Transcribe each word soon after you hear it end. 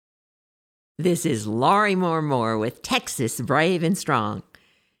This is Laurie Moore with Texas Brave and Strong.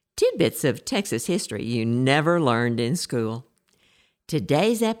 Tidbits of Texas history you never learned in school.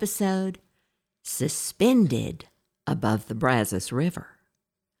 Today's episode, Suspended Above the Brazos River.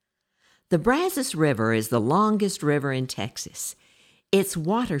 The Brazos River is the longest river in Texas. Its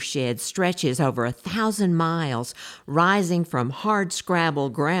watershed stretches over 1,000 miles, rising from hard-scrabble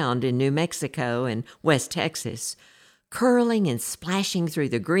ground in New Mexico and West Texas, curling and splashing through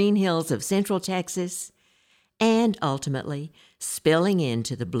the green hills of central Texas, and ultimately spilling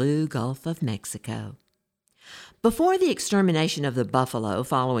into the blue Gulf of Mexico. Before the extermination of the buffalo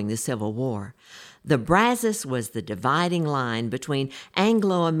following the Civil War, the Brazos was the dividing line between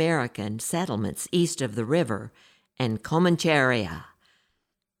Anglo-American settlements east of the river and Comancheria,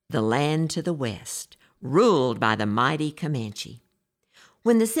 the land to the west, ruled by the mighty Comanche.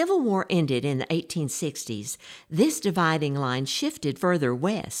 When the Civil War ended in the 1860s, this dividing line shifted further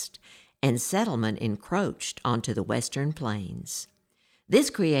west, and settlement encroached onto the western plains. This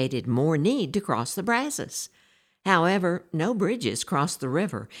created more need to cross the Brazos. However, no bridges crossed the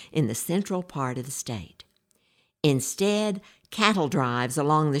river in the central part of the state. Instead, cattle drives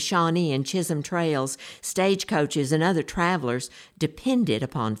along the Shawnee and Chisholm trails, stagecoaches, and other travelers depended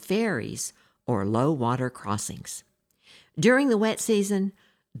upon ferries or low-water crossings. During the wet season,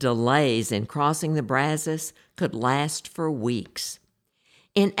 delays in crossing the Brazos could last for weeks.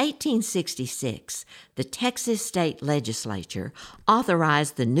 In 1866, the Texas State Legislature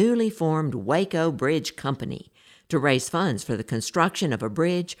authorized the newly formed Waco Bridge Company to raise funds for the construction of a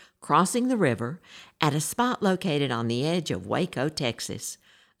bridge crossing the river at a spot located on the edge of Waco, Texas,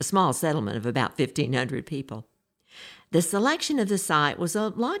 a small settlement of about 1,500 people. The selection of the site was a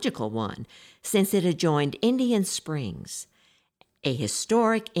logical one, since it adjoined Indian Springs, a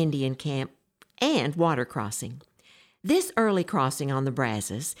historic Indian camp, and water crossing. This early crossing on the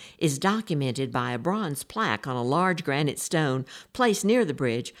Brazos is documented by a bronze plaque on a large granite stone placed near the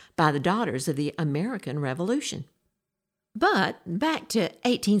bridge by the Daughters of the American Revolution. But back to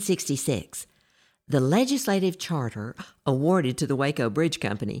 1866. The legislative charter awarded to the Waco Bridge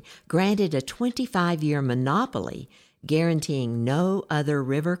Company granted a 25-year monopoly guaranteeing no other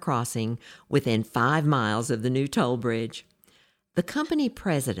river crossing within 5 miles of the new toll bridge. The company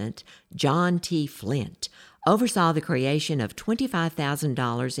president, John T. Flint, oversaw the creation of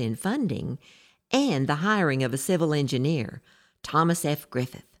 $25,000 in funding and the hiring of a civil engineer, Thomas F.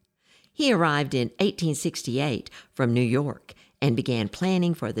 Griffith. He arrived in 1868 from New York and began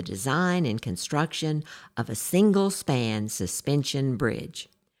planning for the design and construction of a single-span suspension bridge.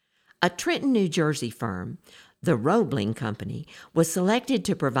 A Trenton, New Jersey firm, the Roebling Company, was selected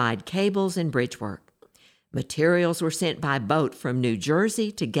to provide cables and bridge work. Materials were sent by boat from New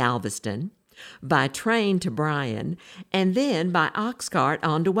Jersey to Galveston, by train to Bryan, and then by ox cart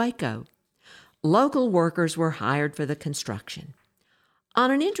on to Waco. Local workers were hired for the construction. On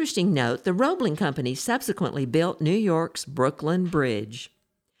an interesting note, the Roebling Company subsequently built New York's Brooklyn Bridge.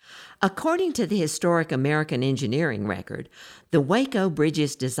 According to the historic American engineering record, the Waco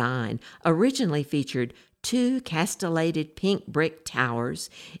Bridge's design originally featured 2 castellated pink brick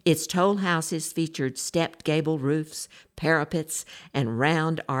towers. Its toll houses featured stepped gable roofs, parapets, and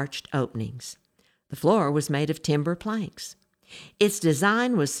round arched openings. The floor was made of timber planks. Its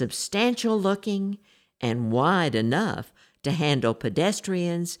design was substantial looking and wide enough to handle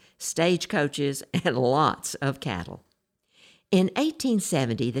pedestrians, stagecoaches, and lots of cattle. In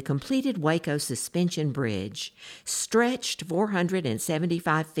 1870, the completed Waco Suspension Bridge stretched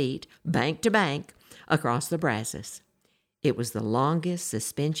 475 feet, bank to bank, across the Brazos. It was the longest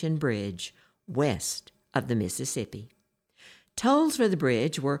suspension bridge west of the Mississippi. Tolls for the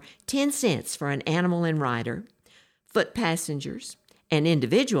bridge were 10 cents for an animal and rider. Foot passengers and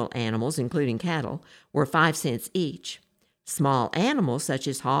individual animals, including cattle, were 5 cents each. Small animals such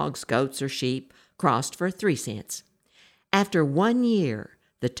as hogs, goats, or sheep crossed for 3 cents. After 1 year,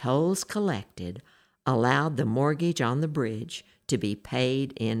 the tolls collected allowed the mortgage on the bridge to be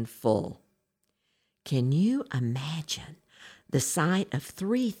paid in full. Can you imagine the sight of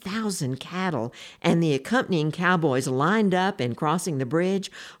 3,000 cattle and the accompanying cowboys lined up and crossing the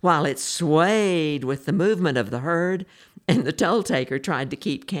bridge while it swayed with the movement of the herd and the toll taker tried to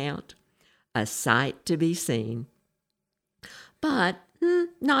keep count? A sight to be seen. But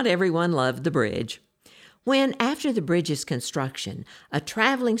not everyone loved the bridge. When, after the bridge's construction, a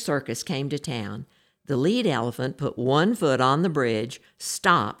traveling circus came to town, the lead elephant put 1 foot on the bridge,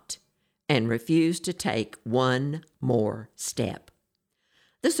 stopped, and refused to take one more step.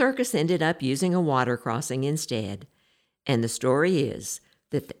 The circus ended up using a water crossing instead, and the story is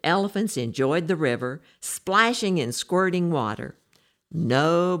that the elephants enjoyed the river, splashing and squirting water.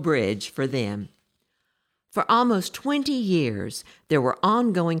 No bridge for them. For almost 20 years, there were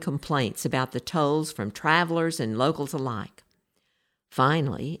ongoing complaints about the tolls from travelers and locals alike.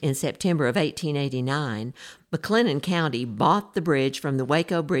 Finally, in September of 1889, McLennan County bought the bridge from the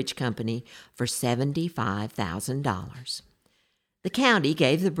Waco Bridge Company for $75,000. The county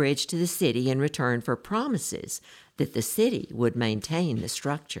gave the bridge to the city in return for promises that the city would maintain the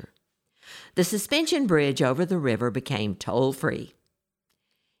structure. The suspension bridge over the river became toll-free.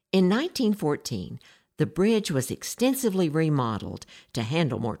 In 1914, the bridge was extensively remodeled to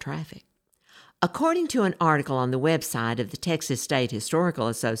handle more traffic. According to an article on the website of the Texas State Historical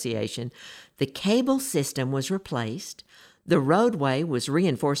Association, the cable system was replaced, the roadway was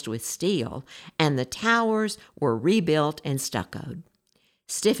reinforced with steel, and the towers were rebuilt and stuccoed.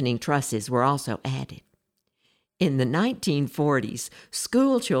 Stiffening trusses were also added. In the 1940s,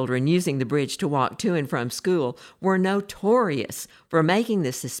 school children using the bridge to walk to and from school were notorious for making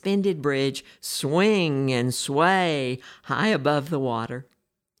the suspended bridge swing and sway high above the water.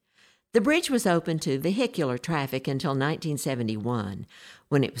 The bridge was open to vehicular traffic until 1971,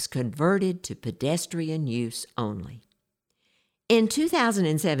 when it was converted to pedestrian use only. In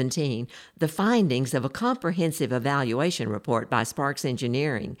 2017, the findings of a comprehensive evaluation report by Sparks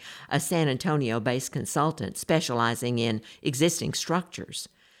Engineering, a San Antonio-based consultant specializing in existing structures,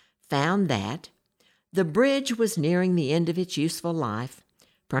 found that the bridge was nearing the end of its useful life,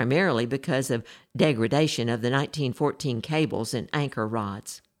 primarily because of degradation of the 1914 cables and anchor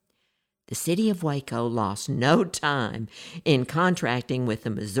rods. The city of Waco lost no time in contracting with the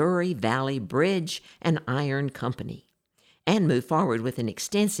Missouri Valley Bridge and Iron Company and moved forward with an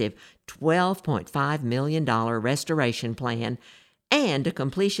extensive $12.5 million restoration plan and a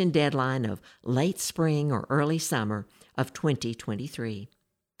completion deadline of late spring or early summer of 2023.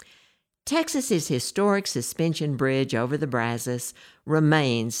 Texas's historic suspension bridge over the Brazos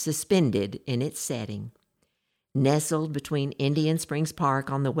remains suspended in its setting, nestled between Indian Springs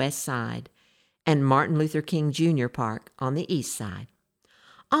Park on the west side and Martin Luther King Jr. Park on the east side.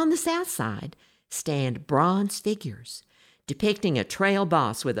 On the south side stand bronze figures depicting a trail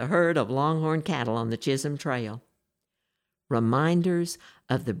boss with a herd of longhorn cattle on the Chisholm Trail. Reminders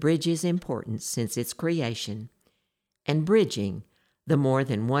of the bridge's importance since its creation and bridging the more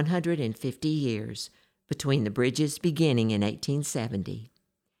than 150 years between the bridge's beginning in 1870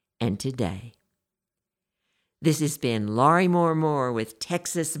 and today. This has been Laurie Moore with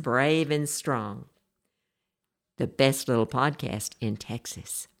Texas Brave and Strong, the best little podcast in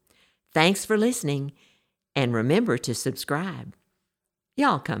Texas. Thanks for listening, and remember to subscribe.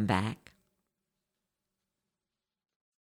 Y'all come back.